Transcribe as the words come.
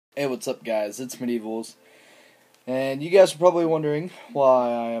Hey, what's up, guys? It's Medievals, and you guys are probably wondering why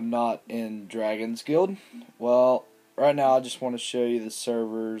I am not in Dragon's Guild. Well, right now I just want to show you the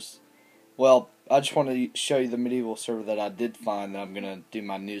servers. Well, I just want to show you the medieval server that I did find that I'm gonna do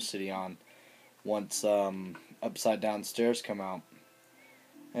my new city on once Upside Down Stairs come out.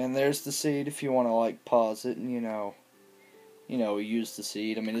 And there's the seed if you want to pause it and use the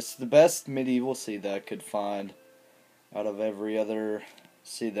seed. I mean, it's the best medieval seed that I could find out of every other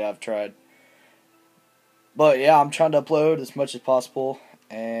seed that I've tried. But yeah, I'm trying to upload as much as possible,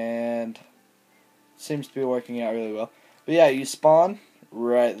 and it seems to be working out really well. But yeah, you spawn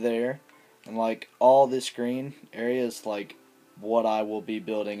right there, and all this green area is what I will be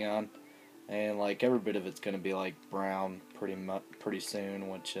building on, and every bit of it's gonna be brown pretty soon,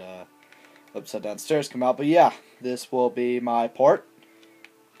 which Upside Down Stairs come out. But yeah, this will be my part.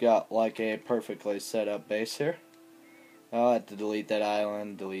 Got a perfectly set up base here. I'll have to delete that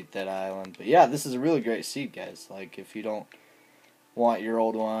island. But yeah, this is a really great seed, guys. If you don't want your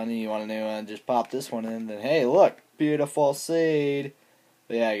old one and you want a new one, just pop this one in, then hey, look, beautiful seed.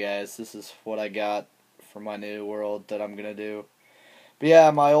 But yeah, guys, this is what I got for my new world that I'm going to do. But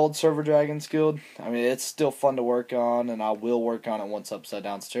yeah, my old server Dragon's Guild, I mean, it's still fun to work on, and I will work on it once Upside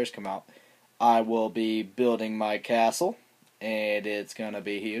Down Stairs come out. I will be building my castle, and it's going to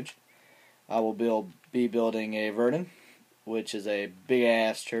be huge. I will be building a Verdun, which is a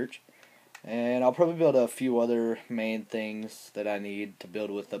big-ass church. And I'll probably build a few other main things that I need to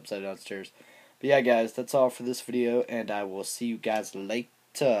build with Upside Down Stairs. But yeah, guys, that's all for this video, and I will see you guys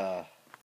later.